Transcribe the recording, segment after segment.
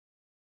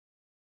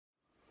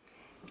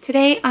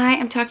Today I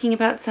am talking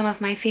about some of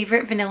my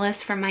favorite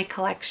vanillas from my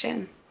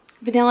collection.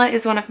 Vanilla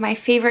is one of my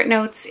favorite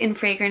notes in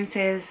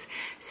fragrances,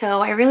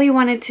 so I really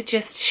wanted to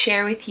just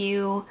share with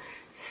you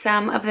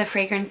some of the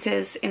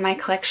fragrances in my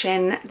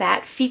collection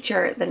that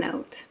feature the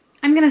note.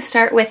 I'm going to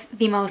start with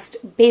the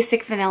most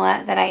basic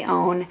vanilla that I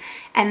own,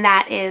 and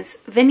that is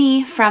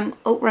Vanille from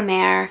Haute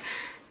Ramère.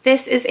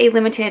 This is a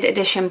limited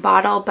edition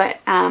bottle,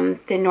 but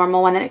the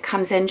normal one that it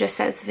comes in just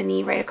says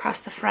Vanille right across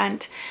the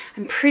front.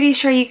 I'm pretty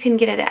sure you can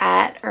get it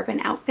at Urban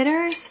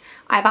Outfitters.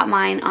 I bought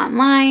mine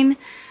online,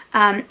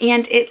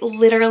 and it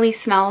literally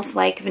smells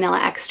like vanilla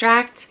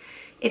extract.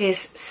 It is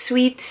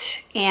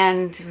sweet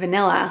and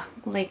vanilla,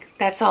 like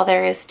that's all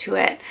there is to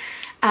it.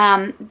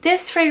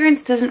 This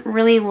fragrance doesn't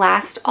really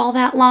last all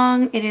that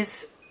long. It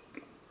is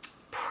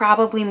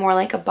probably more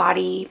like a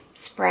body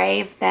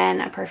spray than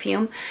a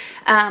perfume.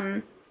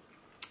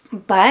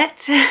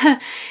 But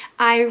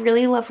I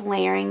really love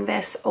layering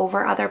this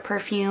over other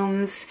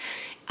perfumes.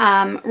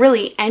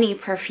 Really any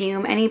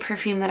perfume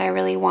that I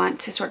really want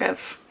to sort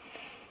of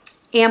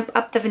amp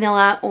up the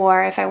vanilla,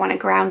 or if I want to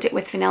ground it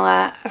with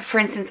vanilla. For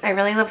instance, I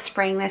really love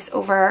spraying this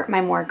over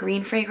my more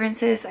green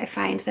fragrances. I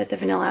find that the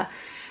vanilla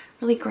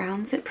really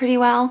grounds it pretty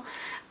well.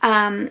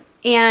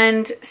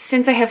 And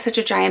since I have such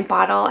a giant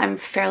bottle, I'm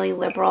fairly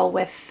liberal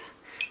with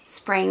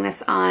spraying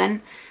this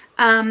on.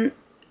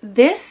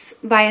 This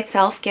by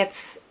itself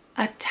gets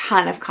a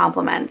ton of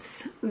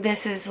compliments.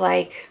 This is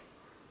like,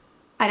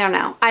 I don't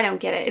know, I don't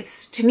get it.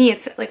 To me,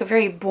 it's like a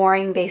very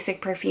boring,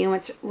 basic perfume.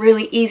 It's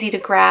really easy to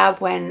grab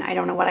when I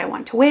don't know what I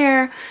want to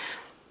wear.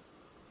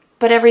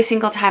 But every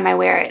single time I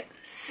wear it,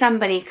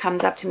 somebody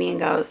comes up to me and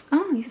goes,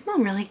 "Oh, you smell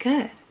really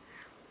good."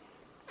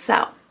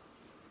 So,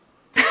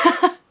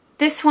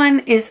 this one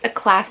is a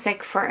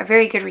classic for a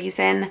very good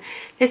reason.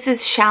 This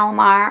is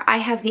Shalimar. I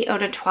have the Eau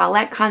de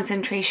Toilette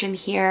concentration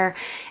here,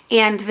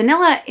 and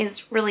vanilla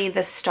is really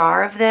the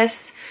star of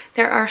this.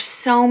 There are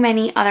so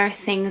many other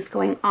things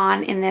going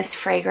on in this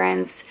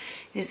fragrance.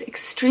 It is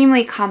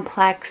extremely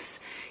complex.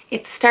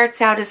 It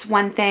starts out as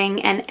one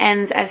thing and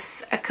ends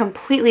as a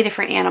completely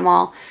different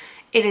animal.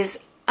 It is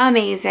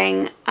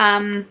amazing.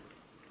 I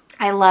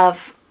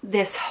love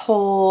this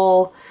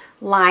whole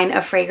line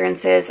of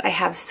fragrances. I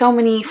have so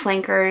many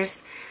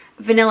flankers.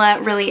 Vanilla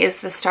really is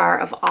the star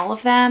of all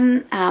of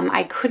them.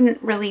 I couldn't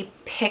really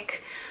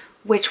pick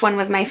which one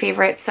was my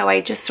favorite, so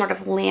I just sort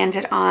of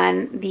landed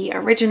on the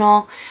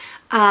original.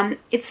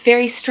 It's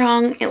very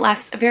strong. It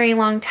lasts a very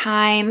long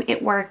time.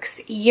 It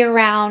works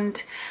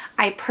year-round.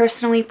 I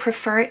personally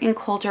prefer it in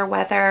colder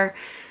weather,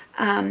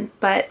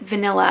 but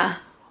vanilla,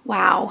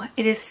 wow,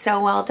 it is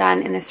so well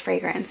done in this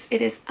fragrance.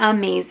 It is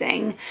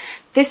amazing.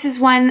 This is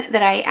one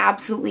that I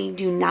absolutely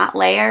do not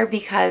layer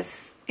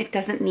because it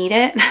doesn't need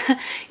it.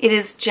 It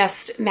is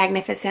just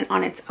magnificent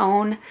on its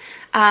own.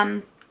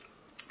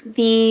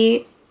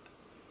 The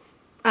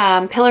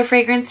pillar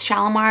fragrance,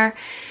 Shalimar,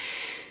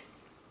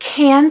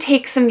 can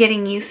take some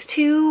getting used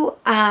to.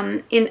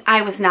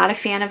 I was not a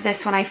fan of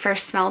this when I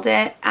first smelled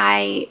it.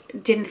 I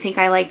didn't think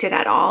I liked it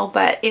at all,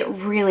 but it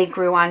really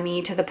grew on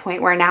me to the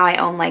point where now I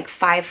own like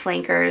 5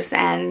 flankers,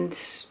 and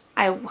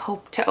I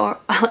hope to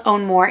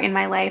own more in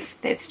my life.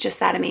 It's just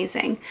that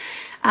amazing.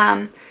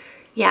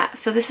 Yeah,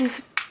 so this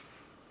has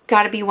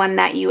got to be one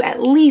that you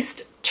at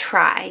least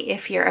try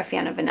if you're a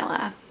fan of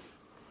vanilla.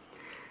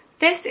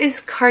 This is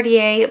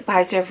Cartier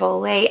by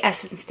Volet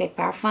Essence de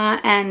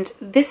Parfum, and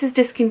this is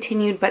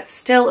discontinued but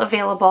still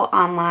available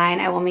online.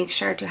 I will make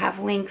sure to have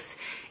links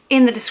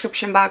in the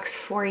description box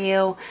for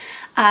you.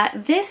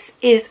 This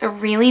is a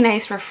really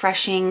nice,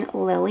 refreshing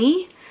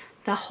lily.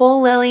 The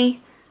whole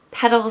lily,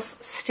 petals,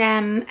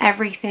 stem,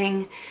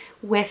 everything,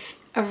 with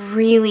a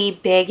really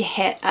big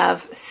hit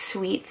of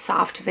sweet,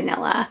 soft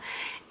vanilla.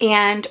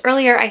 And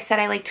earlier I said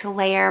I like to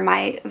layer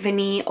my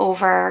Vanille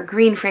over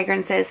green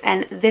fragrances,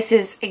 and this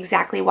is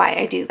exactly why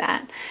I do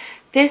that.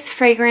 This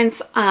fragrance,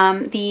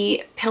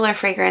 the Pillar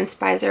fragrance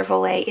by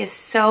Volet, is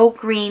so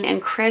green and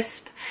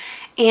crisp,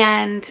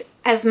 and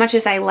as much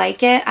as I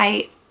like it,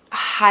 I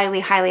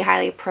highly, highly,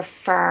 highly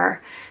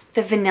prefer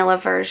the vanilla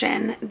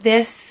version.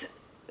 This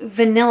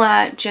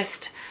vanilla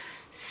just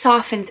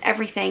softens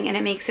everything, and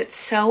it makes it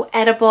so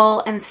edible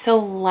and so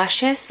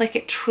luscious. Like,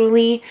 it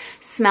truly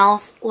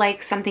smells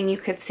like something you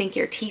could sink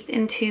your teeth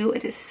into.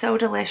 It is so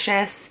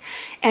delicious,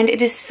 and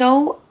it is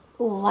so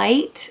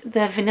light.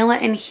 The vanilla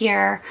in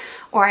here,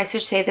 or I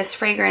should say this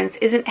fragrance,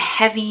 isn't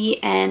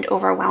heavy and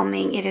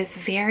overwhelming. It is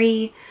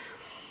very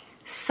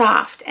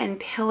soft and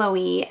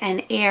pillowy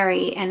and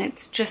airy, and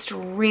it's just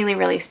really,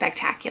 really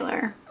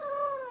spectacular.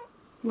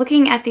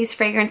 Looking at these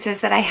fragrances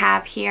that I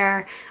have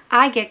here,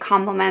 I get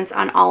compliments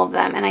on all of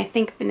them, and I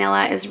think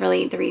vanilla is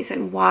really the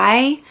reason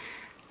why.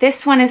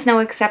 This one is no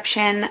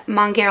exception.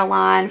 Mon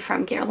Guerlain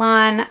from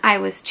Guerlain. I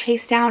was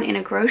chased down in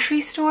a grocery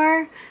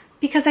store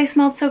because I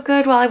smelled so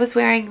good while I was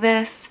wearing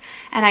this,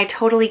 and I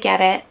totally get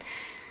it.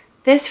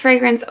 This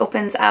fragrance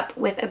opens up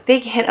with a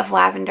big hit of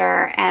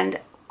lavender and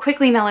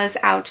quickly mellows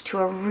out to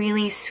a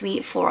really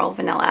sweet floral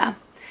vanilla.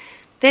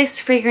 This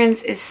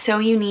fragrance is so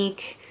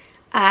unique.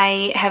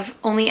 I have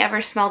only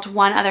ever smelled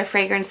one other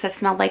fragrance that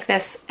smelled like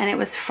this, and it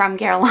was from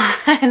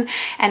Guerlain,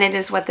 and it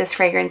is what this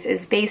fragrance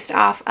is based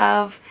off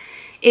of.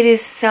 It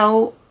is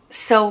so,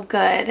 so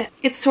good.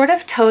 It sort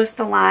of toes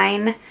the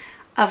line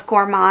of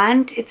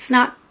gourmand. It's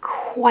not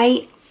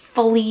quite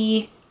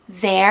fully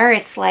there.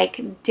 It's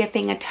like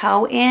dipping a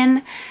toe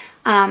in.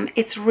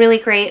 It's really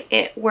great.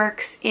 It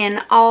works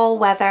in all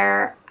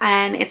weather,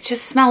 and it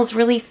just smells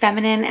really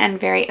feminine and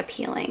very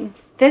appealing.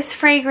 This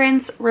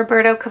fragrance,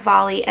 Roberto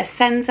Cavalli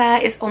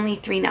Essenza, is only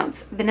 3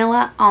 notes: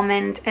 vanilla,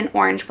 almond, and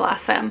orange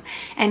blossom.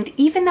 And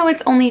even though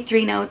it's only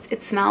 3 notes,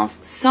 it smells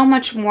so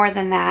much more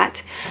than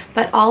that.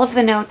 But all of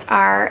the notes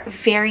are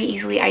very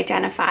easily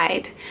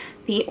identified.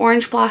 The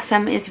orange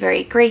blossom is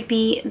very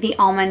grapey, the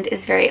almond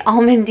is very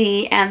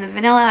almondy, and the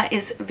vanilla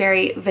is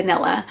very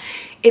vanilla.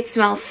 It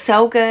smells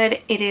so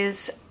good. It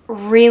is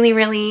really,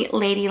 really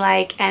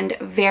ladylike and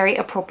very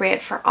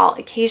appropriate for all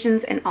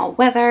occasions and all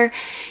weather.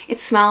 It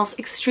smells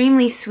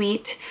extremely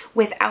sweet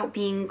without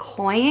being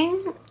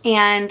cloying.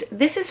 And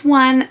this is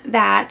one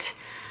that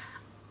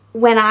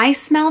when I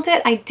smelled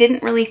it, I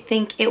didn't really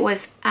think it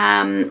was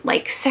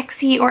like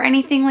sexy or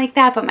anything like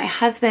that, but my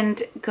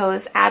husband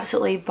goes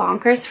absolutely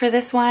bonkers for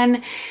this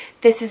one.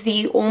 This is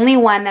the only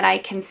one that I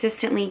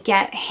consistently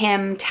get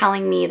him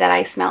telling me that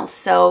I smell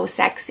so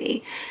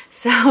sexy.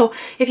 So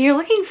if you're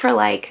looking for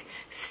like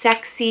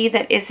sexy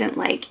that isn't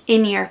like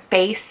in your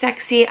face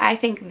sexy, I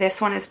think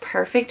this one is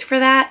perfect for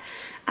that.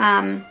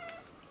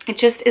 It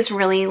just is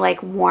really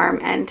like warm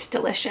and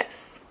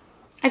delicious.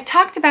 I've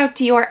talked about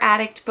Dior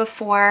Addict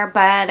before,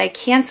 but I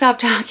can't stop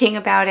talking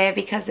about it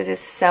because it is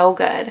so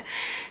good.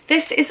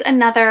 This is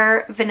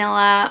another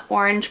vanilla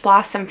orange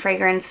blossom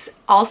fragrance,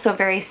 also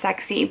very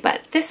sexy,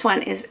 but this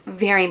one is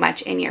very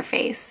much in your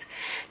face.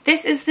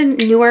 This is the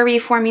newer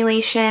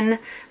reformulation.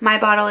 My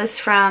bottle is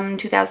from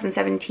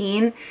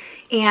 2017,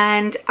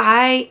 and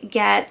I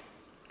get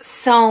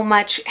so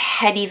much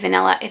heady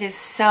vanilla. It is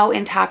so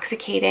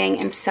intoxicating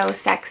and so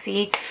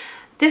sexy.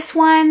 This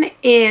one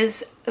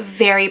is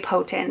very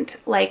potent.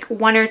 Like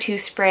 1 or 2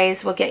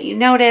 sprays will get you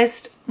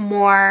noticed.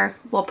 More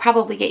will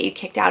probably get you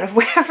kicked out of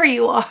wherever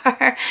you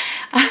are.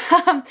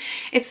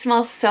 It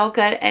smells so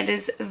good. It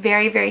is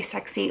very, very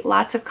sexy.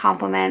 Lots of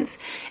compliments.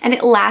 And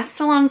it lasts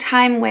a long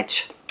time,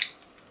 which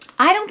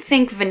I don't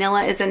think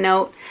vanilla is a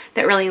note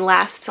that really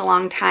lasts a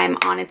long time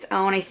on its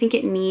own. I think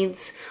it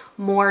needs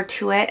more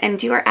to it. And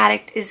Dior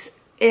Addict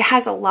it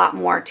has a lot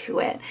more to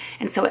it,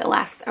 and so it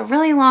lasts a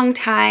really long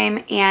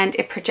time and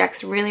it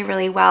projects really,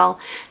 really well.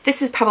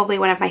 This is probably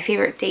one of my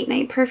favorite date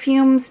night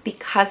perfumes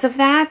because of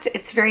that.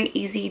 It's very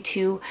easy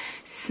to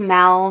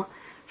smell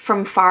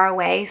from far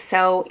away,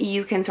 so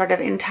you can sort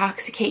of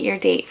intoxicate your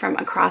date from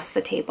across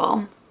the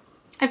table.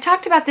 I've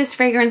talked about this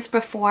fragrance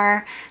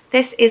before.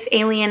 This is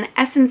Alien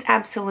Essence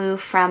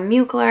Absolute from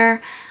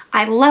Mugler.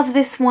 I love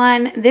this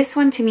one. This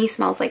one to me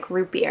smells like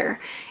root beer,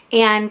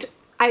 and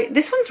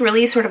this one's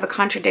really sort of a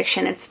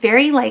contradiction. It's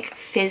very like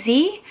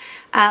fizzy,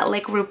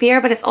 like root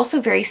beer, but it's also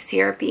very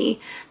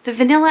syrupy. The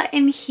vanilla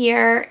in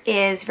here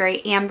is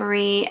very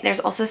ambery. There's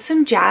also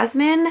some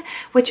jasmine,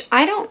 which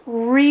I don't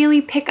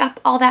really pick up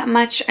all that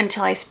much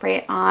until I spray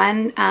it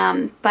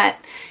on, but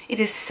it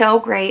is so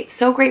great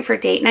for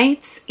date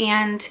nights.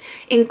 And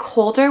in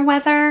colder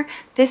weather,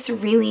 this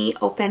really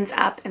opens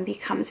up and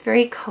becomes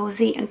very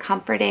cozy and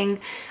comforting.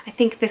 I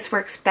think this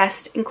works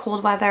best in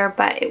cold weather,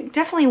 but it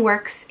definitely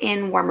works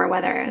in warmer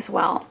weather as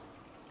well.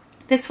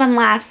 This one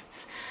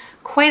lasts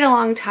quite a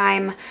long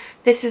time.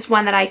 This is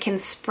one that I can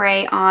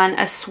spray on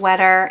a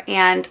sweater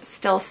and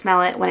still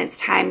smell it when it's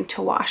time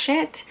to wash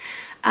it,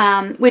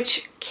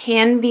 which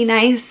can be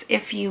nice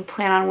if you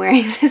plan on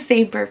wearing the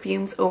same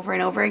perfumes over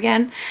and over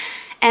again.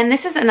 And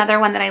this is another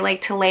one that I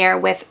like to layer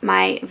with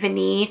my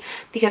vanille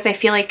because I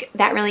feel like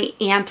that really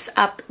amps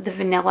up the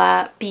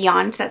vanilla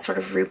beyond that sort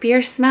of root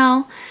beer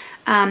smell,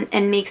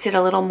 and makes it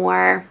a little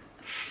more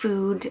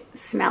food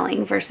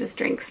smelling versus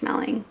drink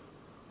smelling.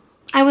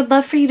 I would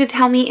love for you to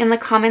tell me in the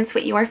comments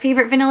what your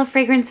favorite vanilla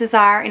fragrances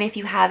are, and if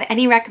you have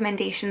any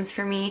recommendations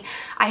for me.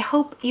 I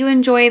hope you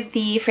enjoyed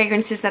the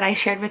fragrances that I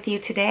shared with you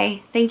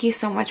today. Thank you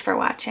so much for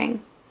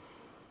watching.